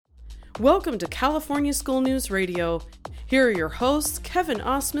Welcome to California School News Radio. Here are your hosts, Kevin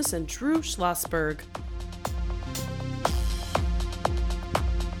Osmus and Drew Schlossberg.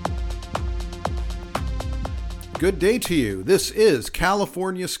 Good day to you. This is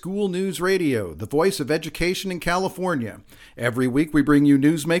California School News Radio, the voice of education in California. Every week we bring you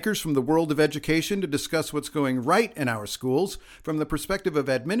newsmakers from the world of education to discuss what's going right in our schools from the perspective of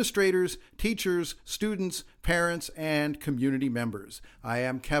administrators, teachers, students, parents, and community members. I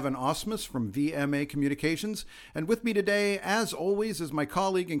am Kevin Osmus from VMA Communications, and with me today, as always, is my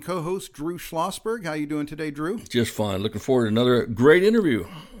colleague and co-host Drew Schlossberg. How are you doing today, Drew? Just fine. Looking forward to another great interview.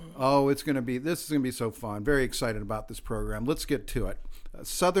 Oh, this is going to be so fun. Very excited about this program. Let's get to it.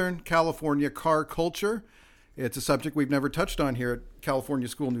 Southern California car culture. It's a subject we've never touched on here at California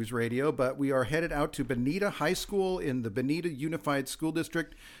School News Radio, but we are headed out to Bonita High School in the Bonita Unified School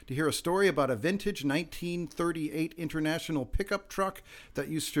District to hear a story about a vintage 1938 International pickup truck that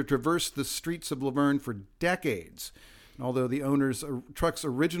used to traverse the streets of Laverne for decades. Although the truck's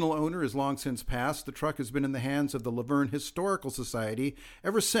original owner is long since passed, the truck has been in the hands of the Laverne Historical Society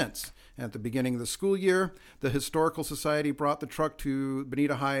ever since. And at the beginning of the school year, the Historical Society brought the truck to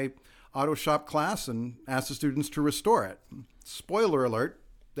Bonita High Auto Shop class and asked the students to restore it. Spoiler alert,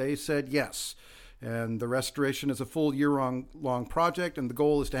 they said yes. And the restoration is a full year-long project, and the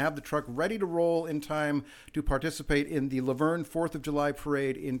goal is to have the truck ready to roll in time to participate in the Laverne 4th of July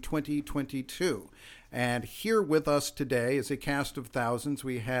parade in 2022. And here with us today is a cast of thousands.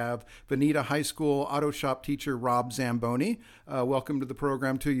 We have Bonita High School auto shop teacher Rob Zamboni. Welcome to the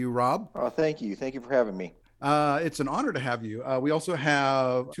program to you, Rob. Oh, thank you. Thank you for having me. It's an honor to have you. We also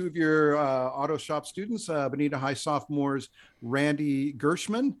have two of your auto shop students, Bonita High sophomores Randy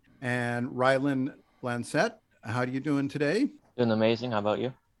Gershman and Rylan Lancette. How are you doing today? Doing amazing. How about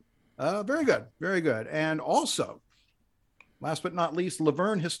you? Very good. Very good. And also, last but not least,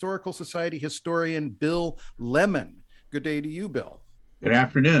 Laverne Historical Society historian Bill Lemon. Good day to you, Bill. Good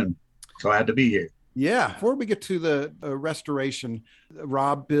afternoon. Glad to be here. Yeah. Before we get to the restoration,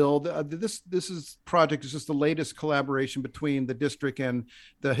 Rob, Bill, this project is just the latest collaboration between the district and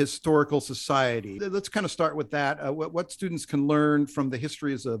the Historical Society. Let's kind of start with that. What students can learn from the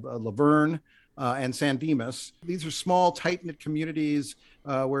histories of Laverne and San Dimas. These are small, tight-knit communities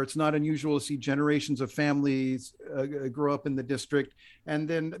where it's not unusual to see generations of families grow up in the district. And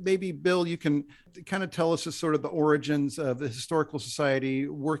then maybe, Bill, you can kind of tell us just sort of the origins of the Historical Society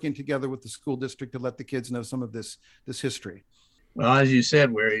working together with the school district to let the kids know some of this history. Well, as you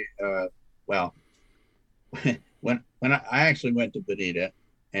said, when I actually went to Bonita,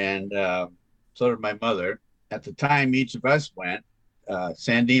 and so did my mother. At the time each of us went,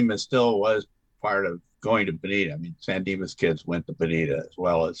 San Dimas still was part of going to Bonita. I mean, San Dimas kids went to Bonita as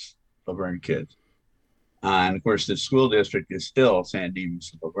well as Laverne kids. And of course, the school district is still San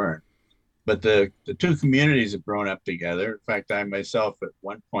Dimas and Laverne. But the two communities have grown up together. In fact, I myself, at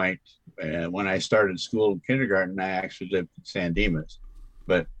one point, when I started school in kindergarten, I actually lived in San Dimas.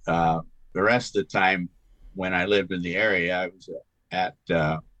 But the rest of the time, when I lived in the area, I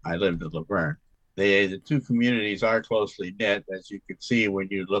lived in Laverne. The two communities are closely knit, as you can see when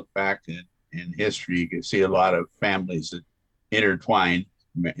you look back in history. You can see a lot of families that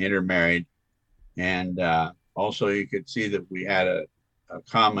intermarried, and also you could see that we had a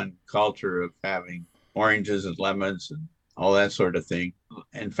common culture of having oranges and lemons and all that sort of thing.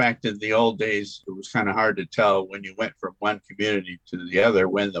 In fact, in the old days, it was kind of hard to tell when you went from one community to the other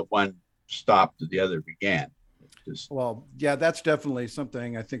when the one stopped and the other began. Well, yeah, that's definitely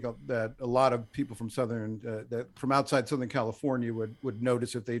something I think that a lot of people from from outside Southern California would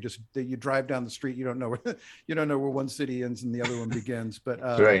notice if you drive down the street, you don't know where one city ends and the other one begins. But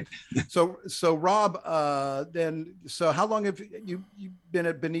right. So Rob, so how long have you been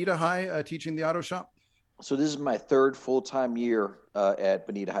at Bonita High teaching the auto shop? So this is my third full-time year at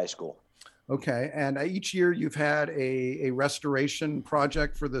Bonita High School. Okay, and each year you've had a restoration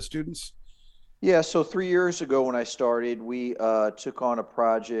project for the students. Yeah, so 3 years ago when I started, we took on a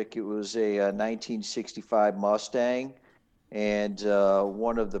project. It was a 1965 Mustang, and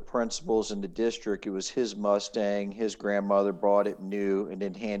one of the principals in the district, it was his Mustang. His grandmother bought it new and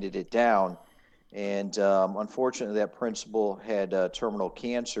then handed it down. And unfortunately, that principal had terminal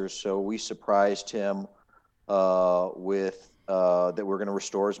cancer, so we surprised him with that we're going to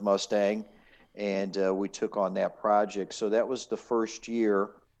restore his Mustang, and we took on that project. So that was the first year.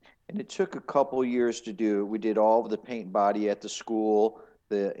 And it took a couple years to do. We did all of the paint and body at the school.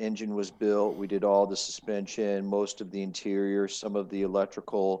 The engine was built. We did all the suspension, most of the interior, some of the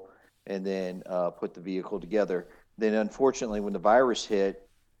electrical, and then put the vehicle together. Then unfortunately, when the virus hit,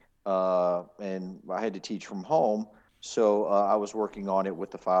 and I had to teach from home, So I was working on it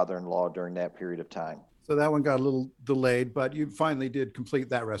with the father-in-law during that period of time. So that one got a little delayed, but you finally did complete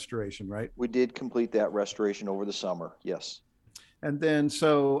that restoration, right? We did complete that restoration over the summer, yes. And then,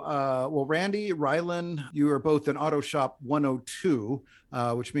 well, Randy, Rylan, you are both in Auto Shop 102,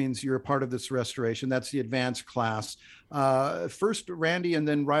 which means you're a part of this restoration. That's the advanced class. First, Randy, and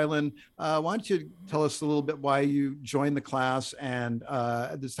then Rylan, why don't you tell us a little bit why you joined the class and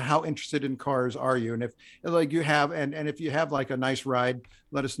how interested in cars are you? And if like you have, and if you have like a nice ride,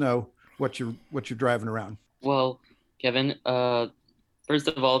 let us know what you're driving around. Well, Kevin, first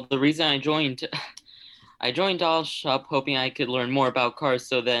of all, the reason I joined Auto Shop hoping I could learn more about cars,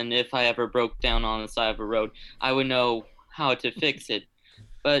 so then if I ever broke down on the side of a road, I would know how to fix it.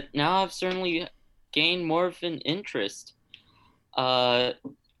 But now I've certainly gained more of an interest. I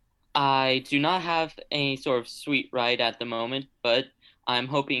do not have any sort of sweet ride at the moment, but I'm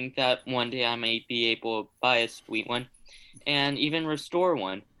hoping that one day I may be able to buy a sweet one and even restore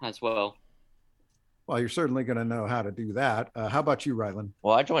one as well. Well, you're certainly going to know how to do that. How about you, Rylan?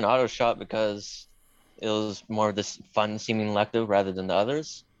 Well, I joined Auto Shop because it was more of this fun-seeming elective rather than the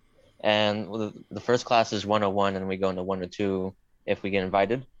others. And the first class is 101, and we go into 102 if we get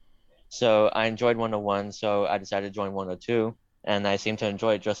invited. So I enjoyed 101, so I decided to join 102, and I seem to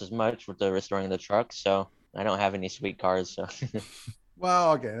enjoy it just as much with the restoring the truck. So I don't have any sweet cars. So.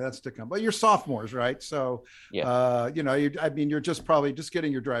 Well, okay, that's to come. But you're sophomores, right? So, yeah. You're just probably just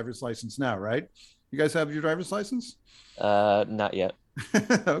getting your driver's license now, right? You guys have your driver's license? Not yet.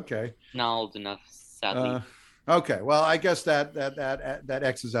 Okay. Not old enough, sadly. Okay. Well, I guess that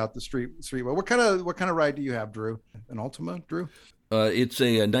X's out the street. Well, what kind of ride do you have, Drew? An Altima, Drew? It's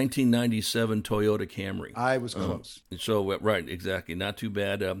a 1997 Toyota Camry. I was close. Right, exactly. Not too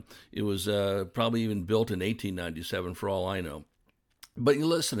bad. It was probably even built in 1897 for all I know. But you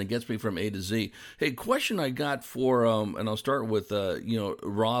listen, it gets me from A to Z. Hey, question I got for, and I'll start with,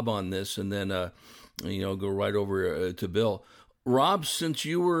 Rob on this, and then, go right over to Bill. Rob, since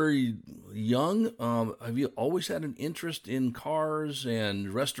you were young, have you always had an interest in cars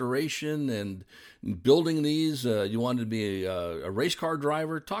and restoration and building these? You wanted to be a race car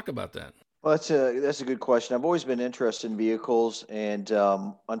driver? Talk about that. Well, that's a good question. I've always been interested in vehicles, and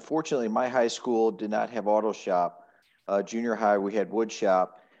unfortunately, my high school did not have auto shop. Junior high, we had wood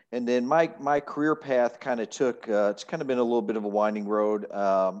shop. And then my career path kind of took, it's kind of been a little bit of a winding road.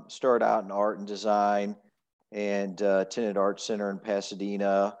 Started out in art and design and attended Art Center in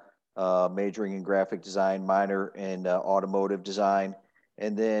Pasadena, majoring in graphic design, minor in automotive design.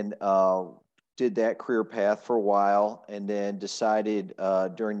 And then did that career path for a while, and then decided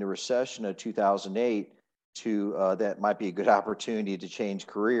during the recession of 2008 that might be a good opportunity to change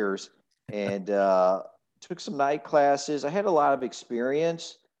careers. And took some night classes. I had a lot of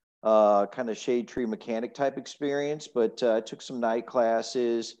experience, kind of shade tree mechanic type experience, but I took some night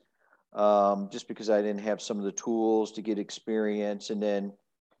classes just because I didn't have some of the tools to get experience, and then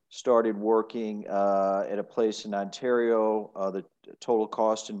started working at a place in Ontario, the total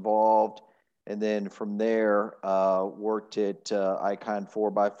cost involved. And then from there, worked at Icon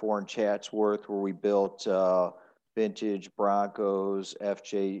 4x4 in Chatsworth, where we built vintage Broncos,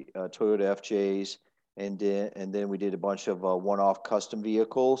 Toyota FJs. And then we did a bunch of one-off custom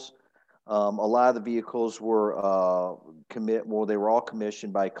vehicles. A lot of the vehicles were they were all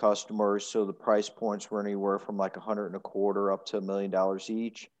commissioned by customers, so the price points were anywhere from like $125,000 up to $1 million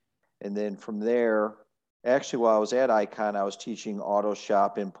each. And then from there, actually, while I was at Icon, I was teaching auto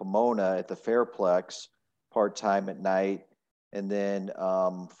shop in Pomona at the Fairplex part-time at night. And then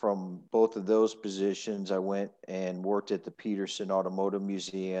from both of those positions, I went and worked at the Peterson Automotive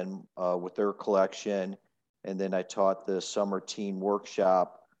Museum with their collection. And then I taught the summer teen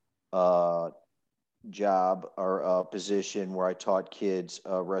workshop job or position where I taught kids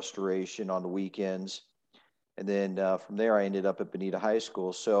restoration on the weekends. And then from there, I ended up at Bonita High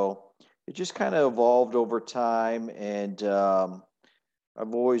School. So it just kind of evolved over time. And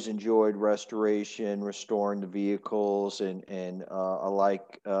I've always enjoyed restoration, restoring the vehicles, and I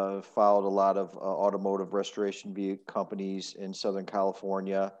followed a lot of automotive restoration companies in Southern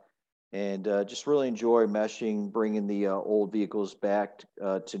California, and just really enjoy bringing the old vehicles back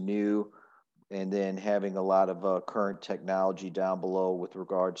to new, and then having a lot of current technology down below with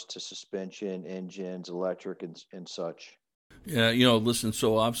regards to suspension, engines, electric, and such. Yeah, listen,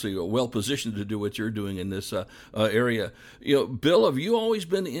 so obviously well positioned to do what you're doing in this area. Bill, have you always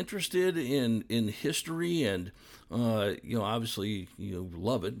been interested in history? And, obviously you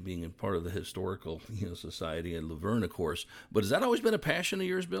love it, being a part of the Historical Society in Laverne, of course. But has that always been a passion of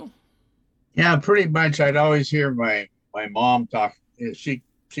yours, Bill? Yeah, pretty much. I'd always hear my mom talk. She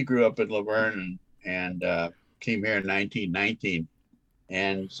grew up in Laverne, and came here in 1919.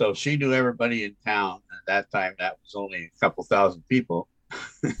 And so she knew everybody in town. At that time, that was only a couple thousand people.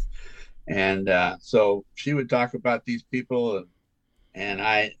 And so she would talk about these people. And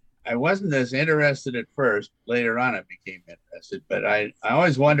I wasn't as interested at first. Later on, I became interested. But I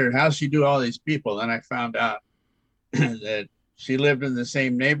always wondered how she knew all these people. Then I found out that she lived in the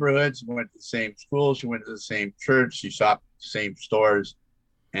same neighborhoods, went to the same schools, she went to the same church, she shopped at the same stores.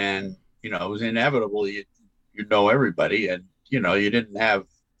 And, it was inevitable. You know everybody. And, you didn't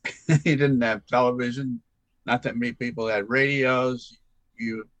have television. Not that many people had radios.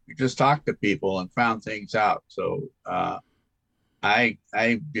 You just talked to people and found things out. So I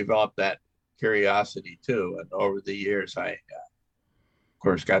developed that curiosity too. And over the years, I, of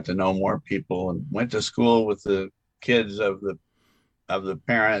course, got to know more people and went to school with the kids of the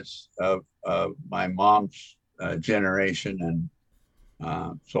parents of my mom's generation.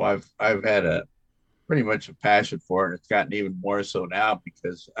 And so I've had pretty much a passion for it. And it's gotten even more so now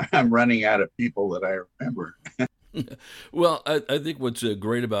because I'm running out of people that I remember. Well, I think what's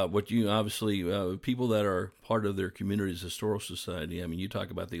great about what you obviously people that are part of their community's historical society. I mean, you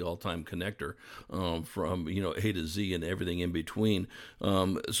talk about the all-time connector from A to Z and everything in between.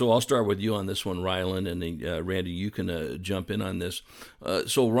 So I'll start with you on this one, Ryland, and then Randy, you can jump in on this.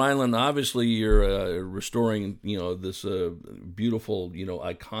 So Ryland, obviously you're restoring this beautiful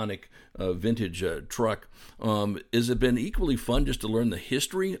iconic vintage truck. Has it been equally fun just to learn the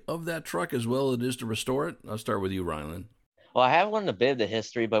history of that truck as well as it is to restore it? I'll start with you, Ryland. Well, I have learned a bit of the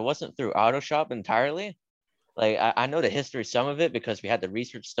history, but it wasn't through Auto Shop entirely. Like I know the history, some of it, because we had to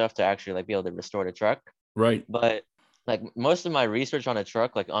research stuff to actually be able to restore the truck. Right. But most of my research on a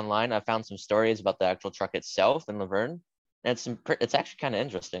truck, online, I found some stories about the actual truck itself in Laverne, and it's actually kind of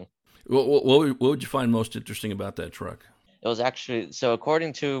interesting. What would you find most interesting about that truck? It was actually, so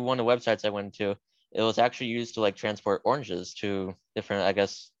according to one of the websites I went to, it was actually used to transport oranges to different, I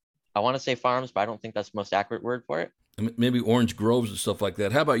guess, I want to say farms, but I don't think that's the most accurate word for it. Maybe orange groves and stuff like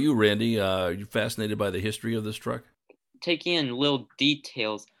that. How about you, Randy? Are you fascinated by the history of this truck? Taking in little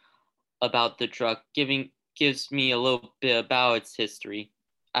details about the truck gives me a little bit about its history.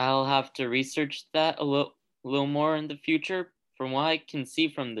 I'll have to research that a little more in the future. From what I can see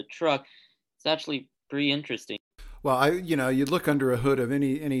from the truck, it's actually pretty interesting. Well, you look under a hood of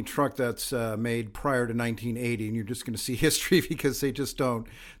any truck that's made prior to 1980, and you're just going to see history because they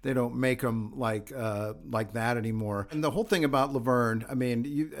don't make them like that anymore. And the whole thing about Laverne, I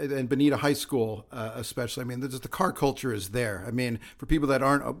mean, and Bonita High School especially, I mean, the car culture is there. I mean, for people that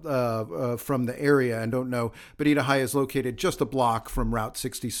aren't from the area and don't know, Bonita High is located just a block from Route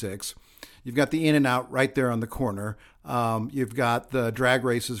 66. You've got the In-N-Out right there on the corner. You've got the drag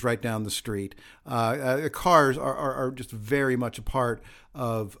races right down the street. Cars are just very much a part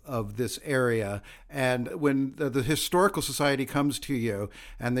of this area. And when the Historical Society comes to you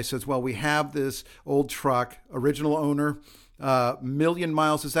and they says, well, we have this old truck, original owner, million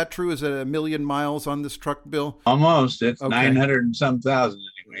miles. Is that true? Is it 1 million miles on this truck, Bill? Almost. It's okay. 900 and some thousand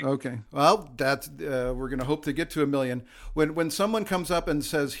anyway. Okay. Well, that's we're going to hope to get to 1 million. When someone comes up and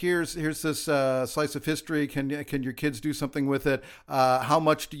says, "Here's this slice of history. Can your kids do something with it?" How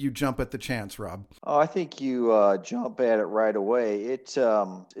much do you jump at the chance, Rob? Oh, I think you jump at it right away. It's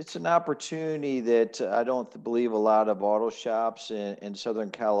an opportunity that I don't believe a lot of auto shops in Southern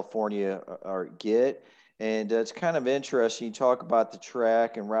California get. And it's kind of interesting. You talk about the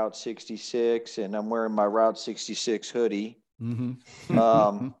track and Route 66, and I'm wearing my Route 66 hoodie.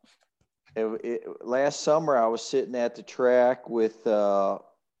 Mm-hmm. Last summer, I was sitting at the track with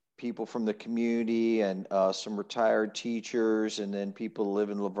people from the community and some retired teachers, and then people who live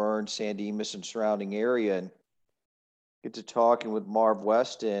in Laverne, San Dimas, and surrounding area, and get to talking with Marv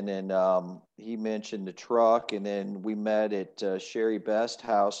Weston, and he mentioned the truck, and then we met at Sherry Best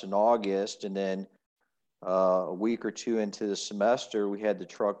house in August, and then a week or two into the semester, we had the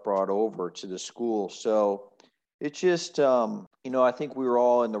truck brought over to the school. So it's just, I think we were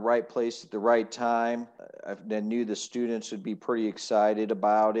all in the right place at the right time. I knew the students would be pretty excited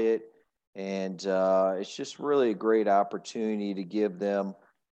about it. And it's just really a great opportunity to give them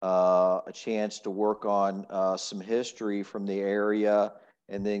a chance to work on some history from the area,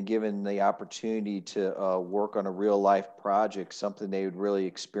 and then given the opportunity to work on a real life project, something they would really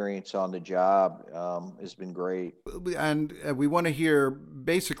experience on the job, has been great. And we want to hear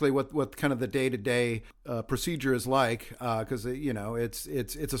basically what kind of the day-to-day procedure is like, because it's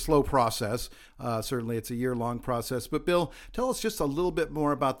a slow process. Certainly, it's a year-long process. But Bill, tell us just a little bit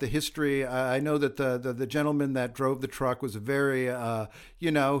more about the history. I know that the gentleman that drove the truck was very,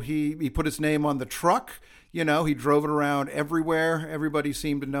 he put his name on the truck. You know, he drove it around everywhere. Everybody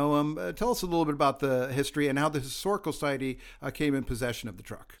seemed to know him. Tell us a little bit about the history and how the Historical Society came in possession of the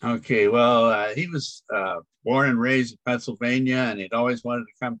truck. Okay, well, he was born and raised in Pennsylvania, and he'd always wanted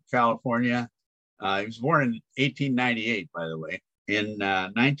to come to California. He was born in 1898, by the way. In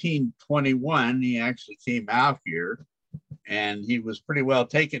 1921, he actually came out here, and he was pretty well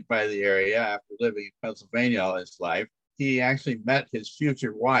taken by the area after living in Pennsylvania all his life. He actually met his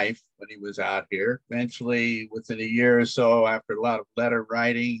future wife when he was out here. Eventually, within a year or so, after a lot of letter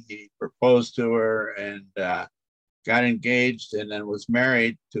writing, he proposed to her and got engaged, and then was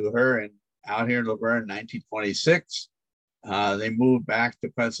married to her and out here in Laverne in 1926. They moved back to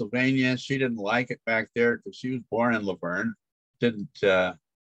Pennsylvania. She didn't like it back there because she was born in Laverne. Didn't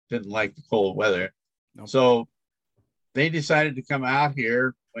like the cold weather. Nope. So they decided to come out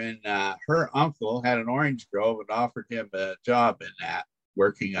here when her uncle had an orange grove and offered him a job in that,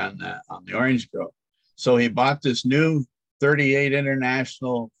 working on the orange grove. So he bought this new 38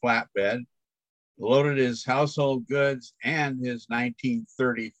 International flatbed, loaded his household goods and his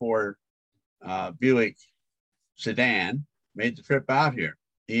 1934 Buick sedan, made the trip out here.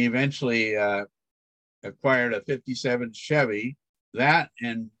 He eventually acquired a 57 Chevy. That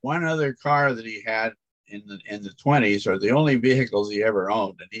and one other car that he had in the 20s are the only vehicles he ever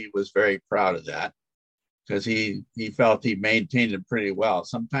owned, and he was very proud of that because he felt he maintained them pretty well.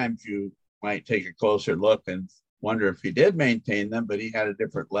 Sometimes you might take a closer look and wonder if he did maintain them, but he had a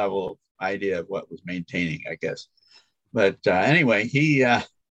different level of idea of what was maintaining, I guess. But anyway, he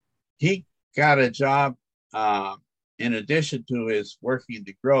got a job in addition to his working in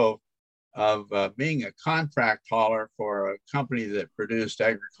the Grove of being a contract hauler for a company that produced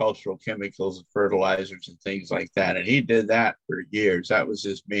agricultural chemicals and fertilizers and things like that. And he did that for years. That was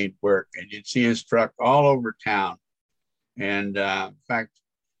his main work. And you'd see his truck all over town. And in fact,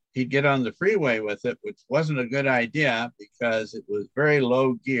 he'd get on the freeway with it, which wasn't a good idea because it was very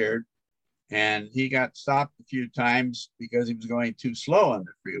low geared. And he got stopped a few times because he was going too slow on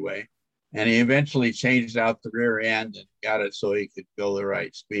the freeway. And he eventually changed out the rear end and got it so he could go the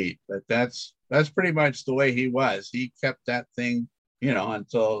right speed. But that's pretty much the way he was. He kept that thing,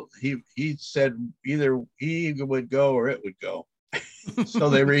 until he said either he would go or it would go. So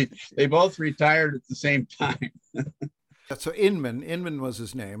they both retired at the same time. So Inman was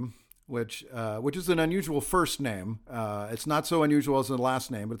his name, which is an unusual first name. It's not so unusual as the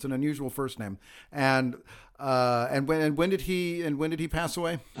last name, but it's an unusual first name. And when did he pass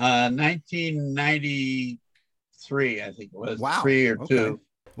away? 1993, I think it was. Wow. 3 or 2.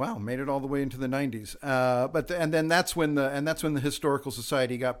 Wow, made it all the way into the 90s. And then that's when the Historical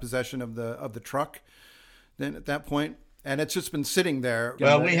Society got possession of the truck. Then at that point, and it's just been sitting there.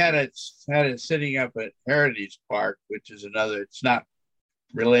 Well, we had it sitting up at Heritage Park, which is another. It's not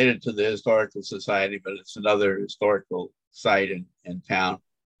related to the Historical Society, but it's another historical site in town.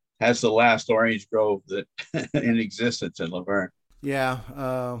 Has the last orange grove that in existence in Laverne. Yeah,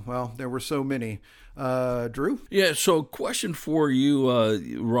 well, there were so many. Drew? Yeah, so question for you,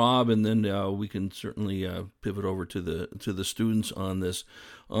 Rob, and then we can certainly pivot over to the students on this.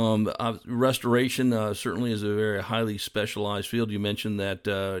 Restoration certainly is a very highly specialized field. You mentioned that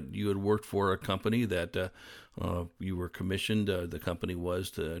you had worked for a company that you were commissioned. The company was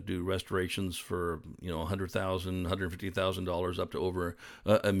to do restorations for $100,000, $150,000 up to over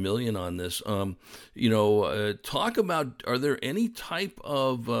 $1 million on this. Talk about, are there any type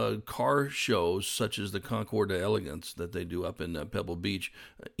of car shows such as the Concours d'Elegance that they do up in Pebble Beach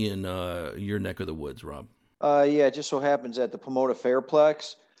in your neck of the woods, Rob? Yeah, it just so happens at the Pomona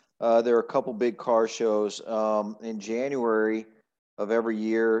Fairplex, there are a couple big car shows. In January of every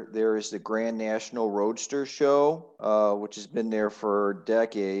year, there is the Grand National Roadster Show, which has been there for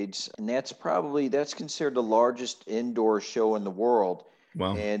decades. And that's considered the largest indoor show in the world.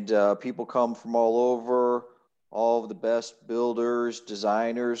 Wow. And people come from all over. All of the best builders,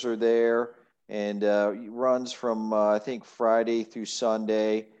 designers are there. And it runs from, I think, Friday through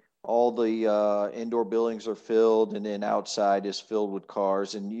Sunday. All the indoor buildings are filled, and then outside is filled with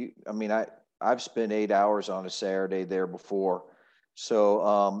cars. And I've spent 8 hours on a Saturday there before.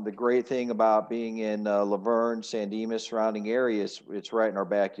 So the great thing about being in Laverne, San Dimas, surrounding areas, it's right in our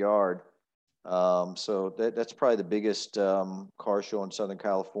backyard. So that's probably the biggest car show in Southern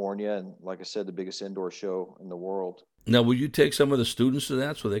California, and like I said, the biggest indoor show in the world. Now, will you take some of the students to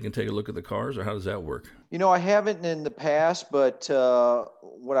that so they can take a look at the cars, or how does that work? I haven't in the past, but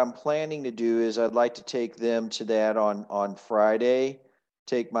what I'm planning to do is I'd like to take them to that on Friday,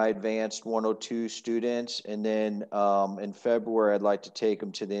 take my advanced 102 students, and then in February, I'd like to take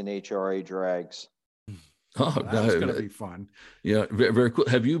them to the NHRA drags. Oh, That's going to be fun. Yeah, very, very cool.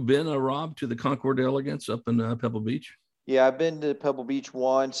 Have you been, Rob, to the Concord Elegance up in Pebble Beach? Yeah, I've been to Pebble Beach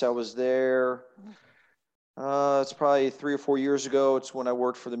once. I was there. It's probably 3 or 4 years ago. It's when I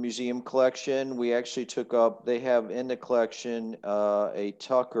worked for the museum collection. We actually took up. They have in the collection a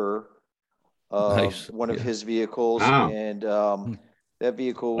Tucker, Nice. one of his vehicles, Wow. and Hmm. that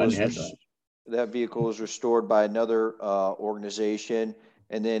vehicle Fun was head those. that vehicle was restored by another organization,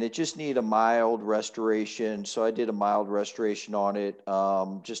 and then it just needed a mild restoration. So I did a mild restoration on it,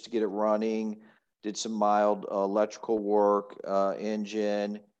 just to get it running. Did some mild electrical work,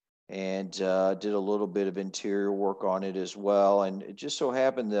 engine, and did a little bit of interior work on it as well. And it just so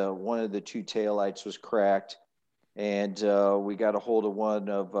happened that one of the two taillights was cracked, and we got a hold of one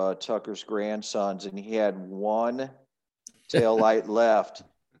of Tucker's grandsons, and he had one tail light left,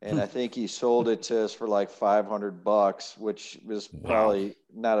 and I think he sold it to us for like $500, which was probably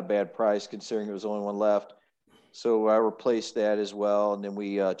not a bad price considering it was the only one left. So I replaced that as well, and then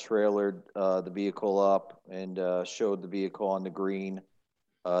we trailered the vehicle up and showed the vehicle on the green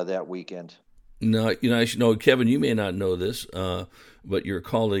that weekend. No, I should know, Kevin, you may not know this, but your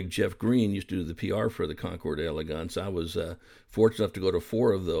colleague Jeff Green used to do the PR for the Concord Elegance. I was fortunate enough to go to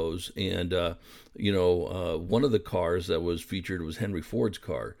 4 of those, and one of the cars that was featured was Henry Ford's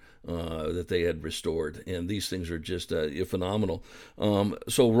car that they had restored, and these things are just phenomenal.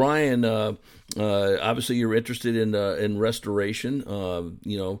 So Ryan, obviously you're interested in restoration. Do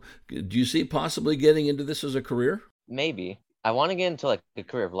you see possibly getting into this as a career? Maybe. I want to get into like a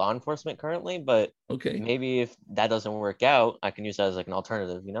career of law enforcement currently, but Okay. maybe if that doesn't work out, I can use that as like an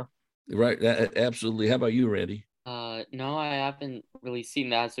alternative, Right, absolutely. How about you, Randy? No, I haven't really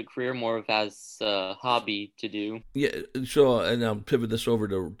seen that as a career, more of as a hobby to do. Yeah, so and I'll pivot this over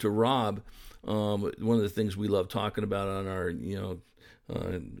to Rob. One of the things we love talking about on our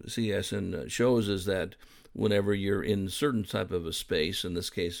CSN shows is that whenever you're in certain type of a space, in this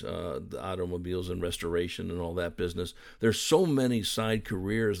case, the automobiles and restoration and all that business, there's so many side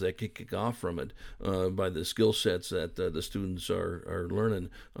careers that can kick off from it by the skill sets that the students are learning.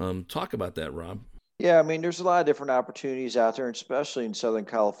 Talk about that, Rob. Yeah, I mean, there's a lot of different opportunities out there, and especially in Southern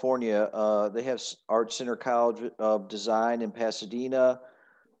California. They have Art Center College of Design in Pasadena,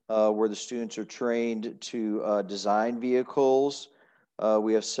 where the students are trained to design vehicles.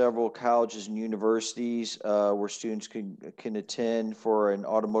 We have several colleges and universities where students can attend for an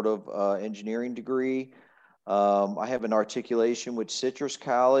automotive engineering degree. I have an articulation with Citrus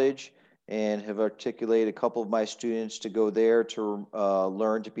College and have articulated a couple of my students to go there to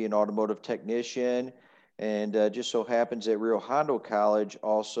learn to be an automotive technician. And just so happens that Rio Hondo College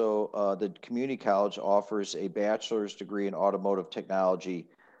also, the community college offers a bachelor's degree in automotive technology.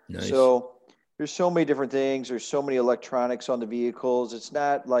 Nice. So there's so many different things. There's so many electronics on the vehicles. It's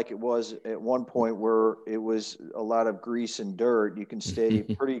not like it was at one point where it was a lot of grease and dirt. You can stay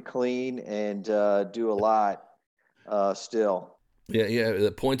pretty clean and do a lot still. Yeah.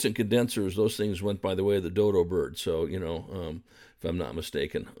 The points and condensers; those things went by the way of the dodo bird. So if I'm not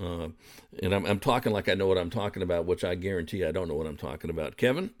mistaken, and I'm talking like I know what I'm talking about, which I guarantee I don't know what I'm talking about.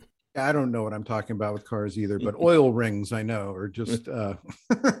 Kevin? I don't know what I'm talking about with cars either, but oil rings I know are just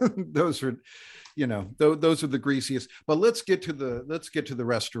those are, those are the greasiest. But let's get to the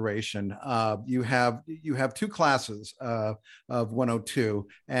restoration. You have 2 classes of 102,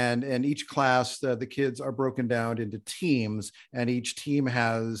 and each class the kids are broken down into teams, and each team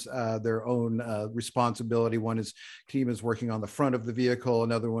has their own responsibility. One team is working on the front of the vehicle,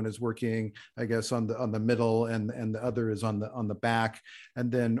 another one is working, I guess, on the middle, and the other is on the back. And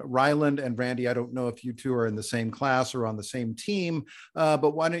then Ryland and Randy, I don't know if you two are in the same class or on the same team,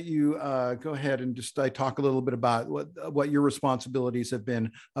 but why don't you go ahead and just talk a little bit about what your responsibilities have been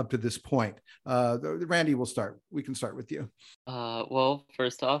up to this point. Randy, we can start with you. Well,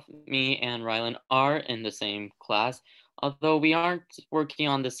 first off, me and Rylan are in the same class, although we aren't working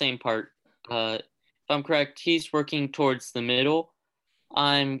on the same part. If I'm correct, he's working towards the middle.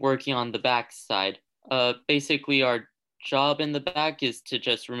 I'm working on the back side. Basically, our job in the back is to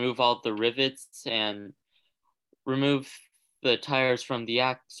just remove all the rivets and remove the tires from the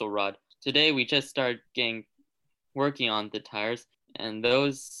axle rod. Today we just started working on the tires, and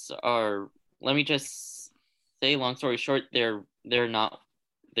those are, let me just say, long story short, they're not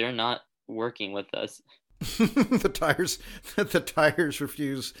working with us. the tires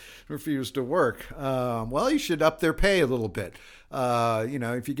refuse to work. Well, you should up their pay a little bit.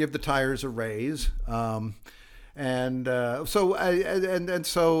 If you give the tires a raise. So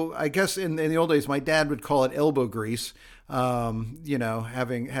I guess in the old days, my dad would call it elbow grease.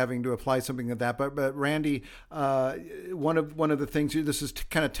 having to apply something like that. But Randy, one of the things this is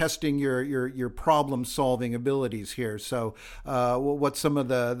kind of testing your problem solving abilities here. So, what's some of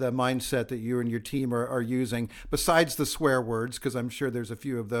the mindset that you and your team are using besides the swear words? Because I'm sure there's a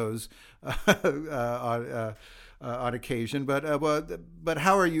few of those on occasion. But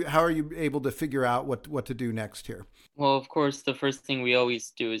how are you able to figure out what to do next here? Well, of course, the first thing we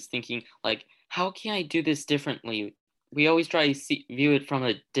always do is thinking, like, how can I do this differently? We always try to view it from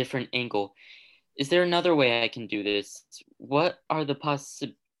a different angle. Is there another way I can do this? What are the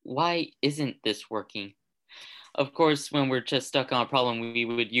why isn't this working? Of course, when we're just stuck on a problem,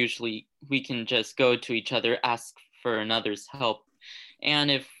 we can just go to each other, ask for another's help. And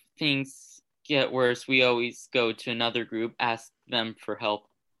if things get worse, we always go to another group, ask them for help.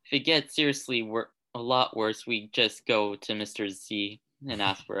 If it gets seriously a lot worse, we just go to Mr. Z and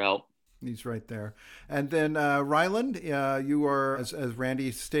ask for help. He's right there. And then Ryland, you are, as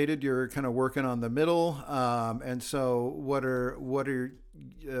Randy stated, you're kind of working on the middle. And so, what are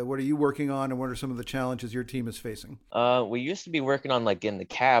you working on, and what are some of the challenges your team is facing? We used to be working on like getting the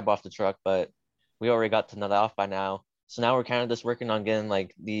cab off the truck, but we already got to that off by now. So now we're kind of just working on getting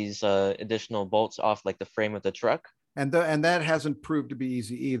like these additional bolts off like the frame of the truck. And that hasn't proved to be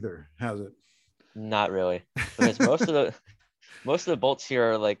easy either, has it? Not really, because most of the bolts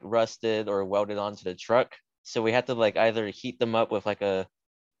here are like rusted or welded onto the truck. So we had to like either heat them up with like I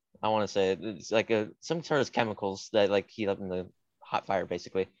want to say it's like some sort of chemicals that like heat up in the hot fire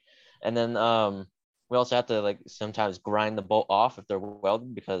basically. And then we also have to like sometimes grind the bolt off if they're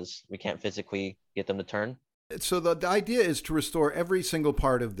welded because we can't physically get them to turn. So the idea is to restore every single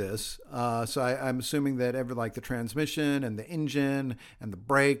part of this. So I'm assuming that like the transmission and the engine and the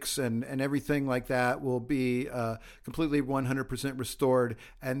brakes and everything like that will be completely 100% restored.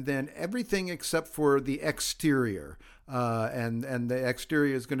 And then everything except for the exterior. And the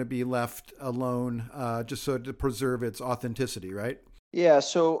exterior is going to be left alone just so to preserve its authenticity, right? Yeah,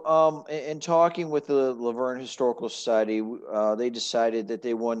 so in talking with the Laverne Historical Society, they decided that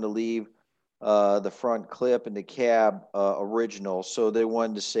they wanted to leave the front clip and the cab original. So they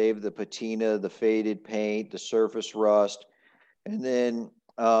wanted to save the patina, the faded paint, the surface rust. And then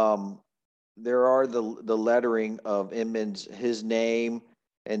there are the lettering of his name,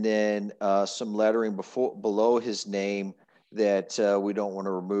 and then some lettering below his name that we don't want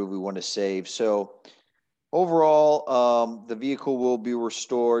to remove, we want to save. So overall, the vehicle will be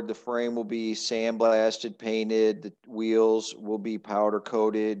restored. The frame will be sandblasted, painted. The wheels will be powder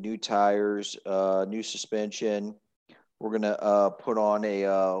coated, new tires, new suspension. We're going to put on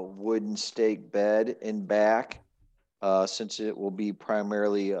a wooden stake bed in back since it will be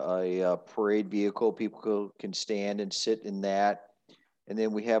primarily a parade vehicle. People can stand and sit in that. And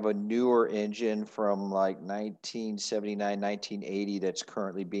then we have a newer engine from like 1979, 1980 that's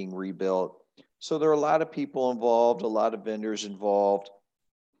currently being rebuilt. So there are a lot of people involved, a lot of vendors involved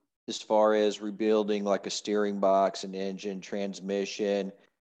as far as rebuilding like a steering box, an engine, transmission,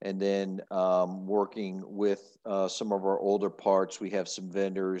 and then working with some of our older parts. We have some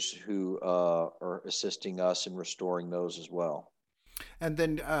vendors who are assisting us in restoring those as well. And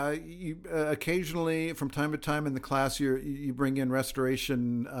then you occasionally, from time to time in the class, you bring in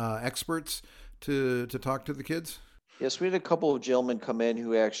restoration experts to talk to the kids? Yes, we had a couple of gentlemen come in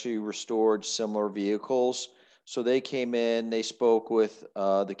who actually restored similar vehicles. So they came in, they spoke with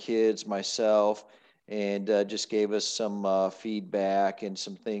the kids, myself, and just gave us some feedback and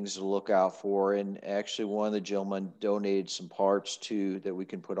some things to look out for. And actually, one of the gentlemen donated some parts too that we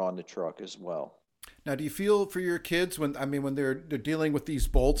can put on the truck as well. Now, do you feel for your kids when they're dealing with these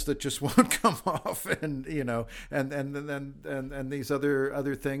bolts that just won't come off, and and these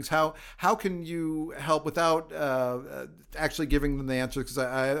other things? How can you help without actually giving them the answer? Because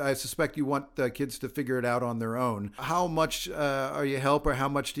I suspect you want the kids to figure it out on their own. How much are you help, or how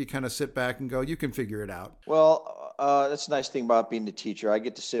much do you kind of sit back and go, you can figure it out? Well, that's a nice thing about being the teacher. I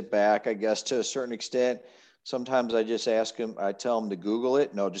get to sit back, I guess, to a certain extent. Sometimes I just ask them, I tell them to Google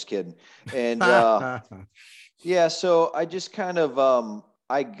it. No, just kidding. And yeah, so I just kind of,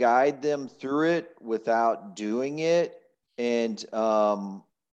 I guide them through it without doing it. And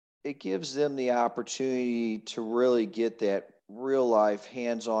it gives them the opportunity to really get that real life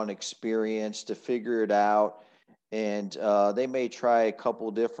hands-on experience to figure it out. And they may try a couple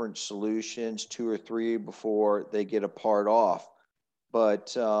different solutions, 2 or 3 before they get a part off.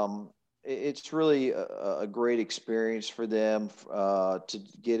 But it's really a great experience for them to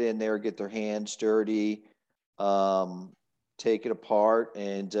get in there, get their hands dirty, take it apart.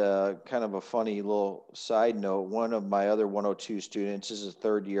 And kind of a funny little side note, one of my other 102 students, this is the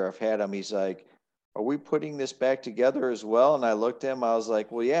 3rd year I've had him, he's like, are we putting this back together as well? And I looked at him, I was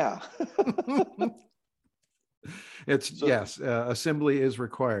like, well, yeah. It's So- yes, assembly is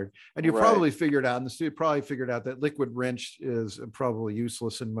required, and you Right. probably figured out, and the student probably figured out that liquid wrench is probably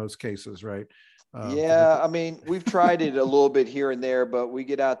useless in most cases, right? Yeah, I mean, we've tried it a little bit here and there, but we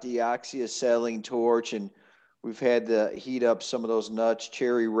get out the oxyacetylene torch and we've had to heat up some of those nuts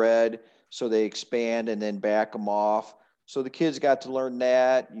cherry red so they expand and then back them off. So the kids got to learn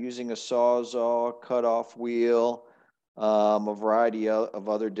that using a sawzall, cut-off wheel, a variety of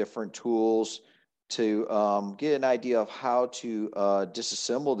other different tools to get an idea of how to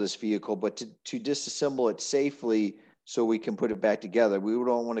disassemble this vehicle, but to disassemble it safely so we can put it back together. We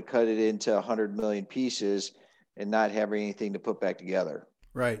don't want to cut it into 100 million pieces and not have anything to put back together.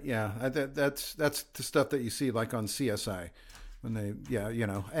 Right. Yeah. That's the stuff that you see like on CSI when they, yeah, you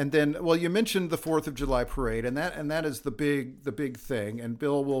know. And then, well, you mentioned the 4th of July parade, and that is the big thing. And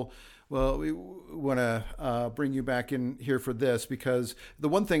Bill will. Well, we want to bring you back in here for this because the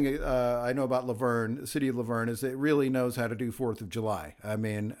one thing I know about Laverne, the city of Laverne, is it really knows how to do 4th of July. I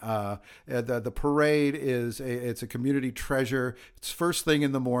mean, the parade it's a community treasure. It's first thing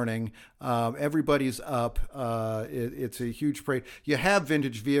in the morning. Everybody's up. It's a huge parade. You have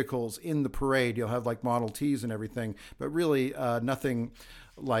vintage vehicles in the parade. You'll have like Model Ts and everything, but really nothing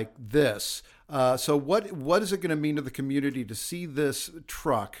like this. So what is it going to mean to the community to see this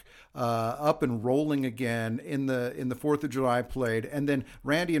truck up and rolling again in the 4th of July parade? And then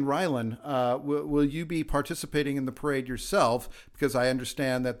Randy and Rylan, will you be participating in the parade yourself? Because I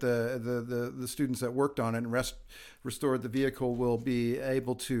understand that the students that worked on it and restored the vehicle will be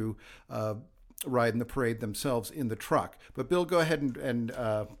able to ride in the parade themselves in the truck. But Bill, go ahead and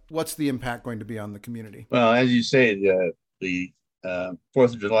what's the impact going to be on the community? Well, as you say, the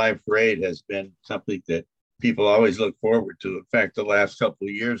 4th of July parade has been something that people always look forward to. In fact, the last couple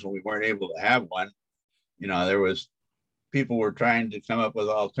of years when we weren't able to have one, you know, people were trying to come up with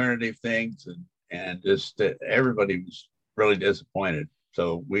alternative things and just everybody was really disappointed.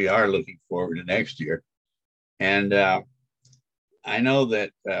 So we are looking forward to next year. And I know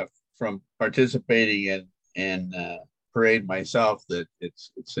that from participating in parade myself, that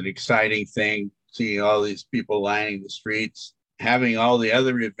it's an exciting thing, seeing all these people lining the streets, having all the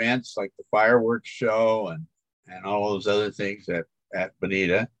other events like the fireworks show and all those other things at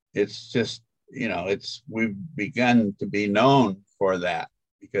Bonita. It's just, you know, we've begun to be known for that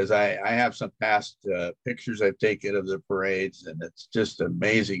because I have some past pictures I've taken of the parades, and it's just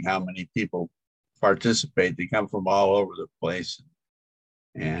amazing how many people participate. They come from all over the place,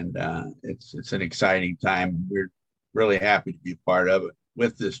 and it's an exciting time. We're really happy to be part of it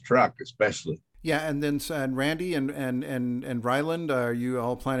with this truck, especially. Yeah, and then Randy and Ryland, are you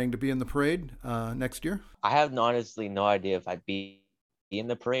all planning to be in the parade next year? I have honestly no idea if I'd be in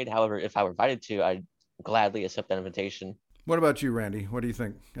the parade. However, if I were invited to, I'd gladly accept that invitation. What about you, Randy? What do you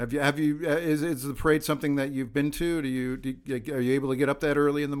think? Have you is the parade something that you've been to? Are you able to get up that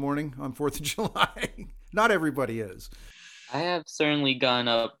early in the morning on 4th of July? Not everybody is. I have certainly gone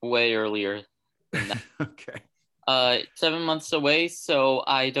up way earlier than that. Okay. 7 months away, so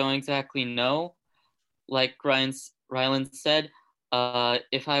I don't exactly know. Like Ryland said,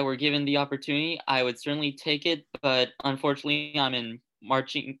 if I were given the opportunity, I would certainly take it. But unfortunately, I'm in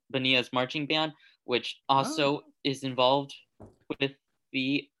Bonita's marching band, which also is involved with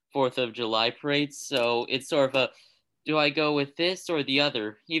the 4th of July parade. So it's sort of do I go with this or the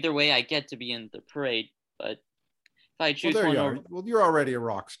other? Either way, I get to be in the parade. But if I choose well, you're already a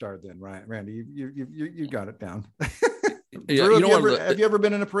rock star then, right, Randy? You got it down. Yeah, Drew, have you ever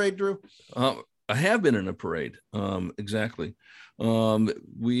been in a parade, Drew? I have been in a parade. Exactly.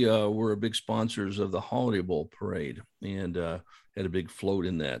 We were big sponsors of the Holiday Bowl parade and had a big float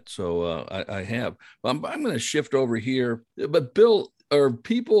in that. So I have. I'm going to shift over here. But Bill, are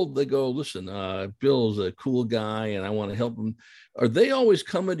people that go, listen, Bill's a cool guy and I want to help him. Are they always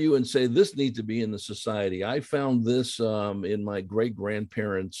coming to you and say, this needs to be in the society? I found this in my great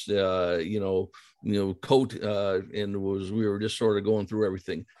grandparents, coat, and we were just sort of going through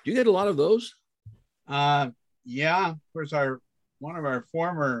everything. Do you get a lot of those? Yeah. Of course, one of our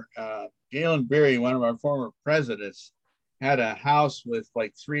former, Galen Berry, one of our former presidents, had a house with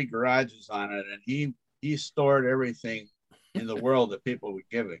like 3 garages on it, and he stored everything in the world that people would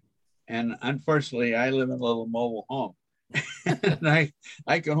give him. And unfortunately, I live in a little mobile home. And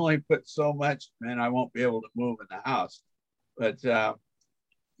I can only put so much, and I won't be able to move in the house. But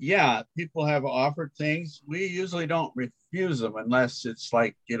yeah, people have offered things. We usually don't refuse them unless it's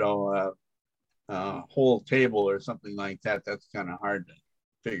like, a whole table or something like that. That's kind of hard to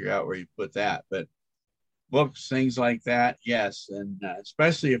figure out where you put that. But books, things like that. Yes, and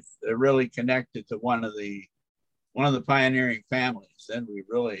especially if they're really connected to one of the pioneering families, then we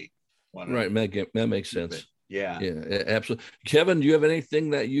really want to. Right, that makes sense. Yeah, absolutely. Kevin, do you have anything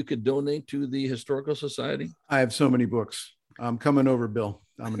that you could donate to the Historical Society? I have so many books. I'm coming over, Bill.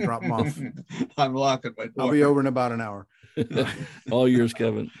 I'm gonna drop them off. I'm locking my door. I'll be over in about an hour. All yours,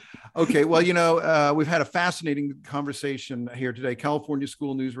 Kevin. Okay, well, we've had a fascinating conversation here today. California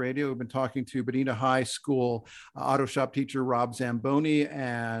School News Radio. We've been talking to Bonita High School auto shop teacher Rob Zamboni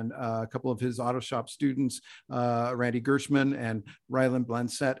and a couple of his auto shop students, Randy Gershman and Rylan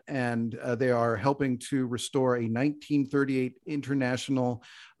Blancett, and they are helping to restore a 1938 International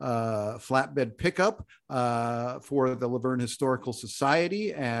flatbed pickup for the Laverne Historical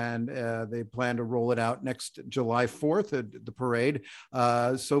Society, and they plan to roll it out next July 4th at the parade.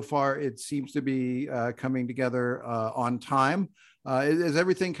 So far, it seems to be coming together on time. Is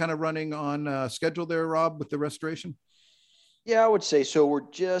everything kind of running on schedule there, Rob, with the restoration? Yeah, I would say so. We're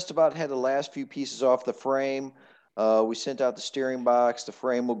just about had the last few pieces off the frame. We sent out the steering box. The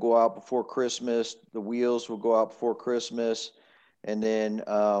frame will go out before Christmas. The wheels will go out before Christmas. And then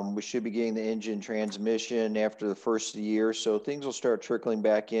we should be getting the engine transmission after the first of the year. So things will start trickling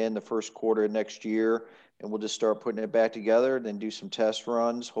back in the first quarter of next year. And we'll just start putting it back together, then do some test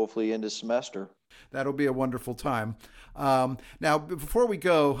runs, hopefully into semester. That'll be a wonderful time. Now, before we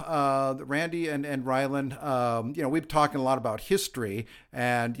go, Randy and Rylan, we've talking a lot about history,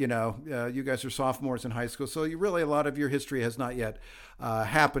 and you guys are sophomores in high school, so a lot of your history has not yet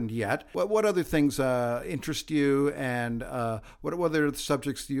happened yet. What other things interest you, and what other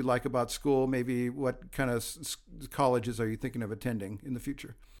subjects do you like about school? Maybe what kind of colleges are you thinking of attending in the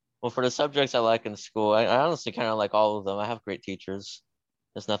future? Well, for the subjects I like in school, I honestly kind of like all of them. I have great teachers.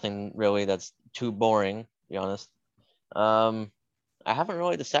 There's nothing really that's too boring, to be honest. I haven't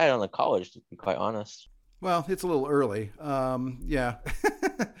really decided on the college, to be quite honest. Well, it's a little early. Yeah.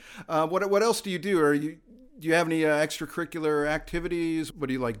 What else do you do? Do you have any extracurricular activities? What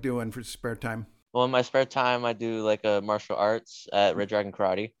do you like doing for spare time? Well, in my spare time, I do like martial arts at Red Dragon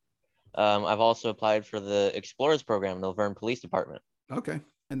Karate. I've also applied for the Explorers program in the Laverne Police Department. Okay.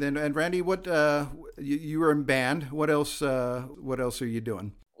 And Randy, what you were in band? What else are you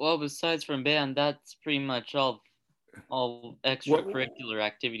doing? Well, besides from band, that's pretty much all extracurricular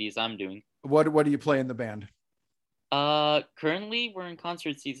activities I'm doing. What do you play in the band? Currently we're in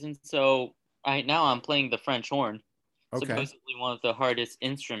concert season, so right now I'm playing the French horn. Okay. Supposedly one of the hardest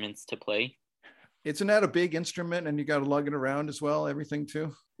instruments to play. Isn't that a big instrument, and you got to lug it around as well, everything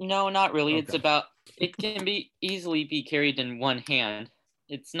too? No, not really. Okay. It can easily be carried in one hand.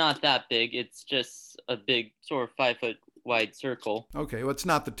 It's not that big. It's just a big sort of 5 foot wide circle. Okay, well, it's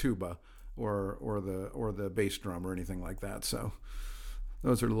not the tuba or the bass drum or anything like that. So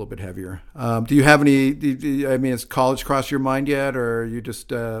those are a little bit heavier. Do you have any? Has college crossed your mind yet, or are you just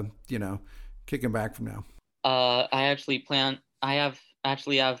kicking back from now? I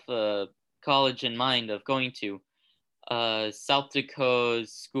actually have a college in mind of going to South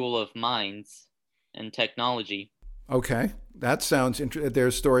Dakota's School of Mines and Technology. Okay, that sounds interesting.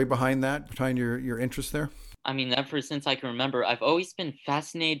 There's a story behind your interest there? I mean, ever since I can remember, I've always been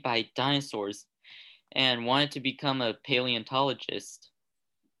fascinated by dinosaurs and wanted to become a paleontologist.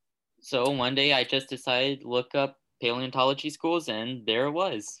 So one day I just decided to look up paleontology schools, and there it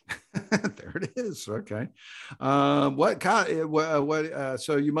was. There it is. Okay.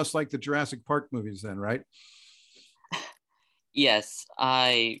 So you must like the Jurassic Park movies then, right? Yes,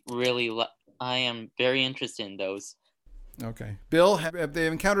 I am very interested in those. Okay. Bill, have they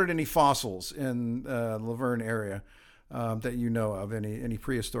encountered any fossils in the Laverne area that you know of? Any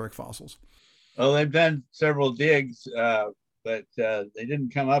prehistoric fossils? Well, they've done several digs, but they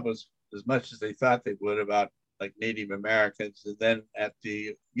didn't come up as much as they thought they would about like Native Americans. And then at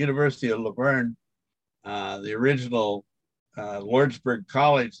the University of Laverne, the original Lordsburg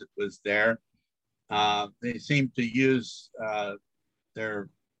College that was there, they seemed to use their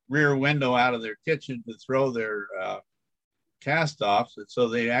rear window out of their kitchen to throw their cast-offs. And so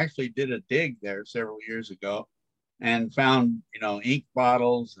they actually did a dig there several years ago and found, ink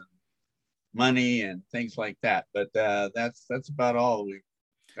bottles and money and things like that. But that's about all we've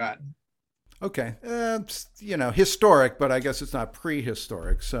gotten. Okay. Historic, but I guess it's not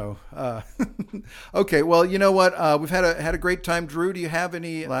prehistoric. So, okay. Well, you know what? We've had a great time. Drew, do you have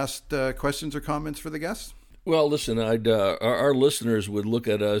any last questions or comments for the guests? Well, listen, our listeners would look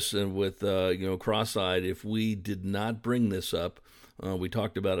at us and with cross-eyed if we did not bring this up. We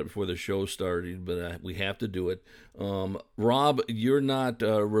talked about it before the show started, but we have to do it. Rob, you're not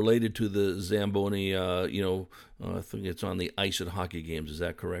related to the Zamboni. I think it's on the ice at hockey games. Is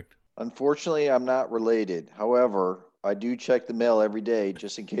that correct? Unfortunately, I'm not related. However, I do check the mail every day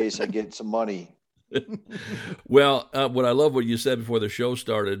just in case I get some money. Well, what I love what you said before the show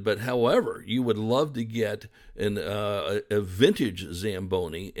started, but however, you would love to get a vintage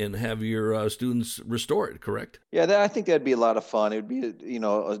Zamboni and have your students restore it, correct? Yeah, I think that'd be a lot of fun. It would be,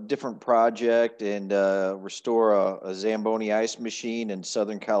 a different project and restore a Zamboni ice machine in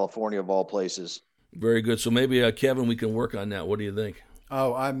Southern California of all places. Very good. So maybe, Kevin, we can work on that. What do you think?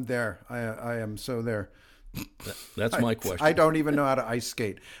 Oh, I'm there. I am so there. That's my question. I don't even know how to ice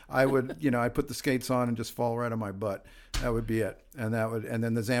skate. I would, I'd put the skates on and just fall right on my butt. That would be it. And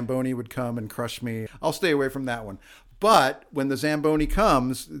then the Zamboni would come and crush me. I'll stay away from that one. But when the Zamboni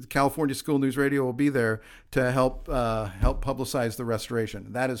comes, California School News Radio will be there to help publicize the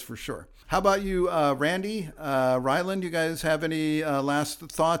restoration. That is for sure. How about you, Randy, Ryland? You guys have any last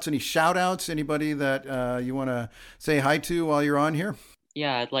thoughts, any shout outs? Anybody that you want to say hi to while you're on here?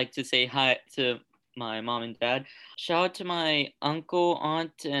 Yeah, I'd like to say hi to my mom and dad. Shout out to my uncle,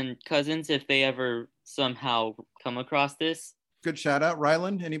 aunt, and cousins if they ever somehow come across this. Good shout out.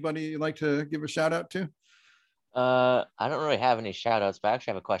 Ryland, anybody you'd like to give a shout out to? I don't really have any shout outs, but I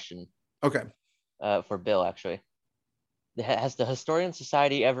actually have a question. Okay. For Bill, actually. Has the Historian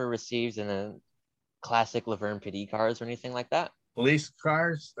Society ever received a classic Laverne PD cars or anything like that? Police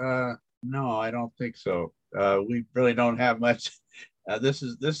cars? No, I don't think so. We really don't have much. This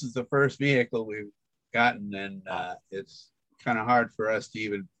is the first vehicle we've gotten, and it's kind of hard for us to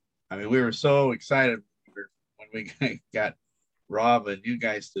even. I mean, we were so excited when we got Rob and you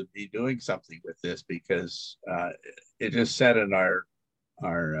guys to be doing something with this because it just sat in our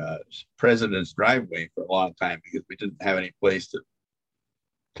president's driveway for a long time because we didn't have any place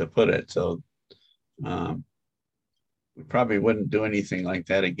to put it. So we probably wouldn't do anything like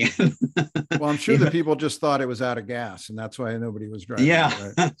that again. Well, I'm sure the people just thought it was out of gas, and that's why nobody was driving. Yeah,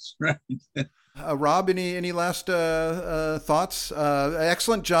 right? That's right. Rob, any last thoughts?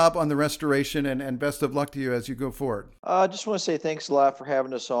 Excellent job on the restoration, and best of luck to you as you go forward. I just want to say thanks a lot for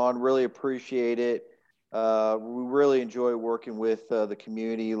having us on. Really appreciate it. We really enjoy working with the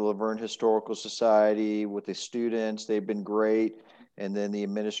community, Laverne Historical Society, with the students. They've been great. And then the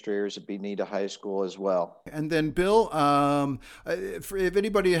administrators at Bonita High School as well. And then, Bill, if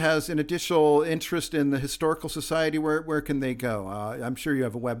anybody has an additional interest in the Historical Society, where can they go? I'm sure you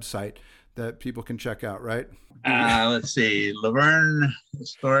have a website that people can check out, right? Let's see,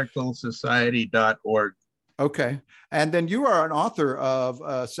 LaverneHistoricalSociety.org. Okay, and then you are an author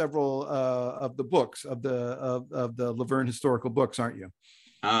of several of the books of the Laverne historical books, aren't you?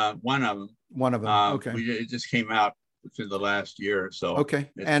 One of them. One of them. Okay. It just came out within the last year or so. Okay,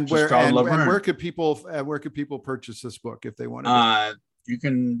 and where could people purchase this book if they want to? You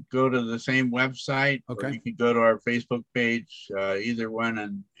can go to the same website. Okay. Or you can go to our Facebook page, either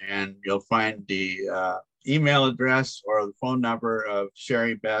one, and you'll find the email address or the phone number of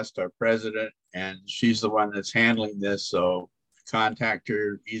Sherry Best, our president, and she's the one that's handling this. So contact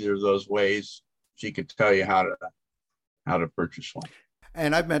her either of those ways. She could tell you how to purchase one.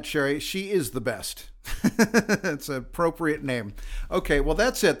 And I've met Sherry. She is the best. It's an appropriate name. Okay, well,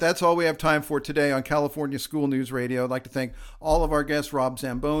 that's it. That's all we have time for today on California School News Radio. I'd like to thank all of our guests, Rob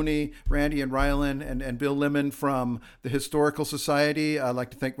Zamboni, Randy and Ryland, and Bill Lemon from the Historical Society. I'd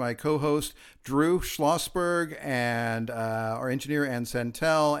like to thank my co-host, Drew Schlossberg, and our engineer, Ann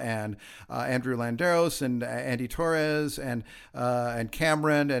Santel, and Andrew Landeros, and Andy Torres, and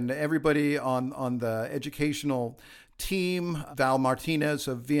Cameron, and everybody on the educational team, Val Martinez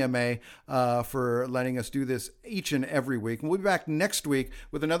of VMA, for letting us do this each and every week. And we'll be back next week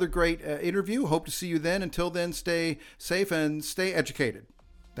with another great interview. Hope to see you then. Until then, stay safe and stay educated.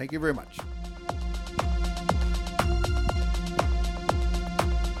 Thank you very much.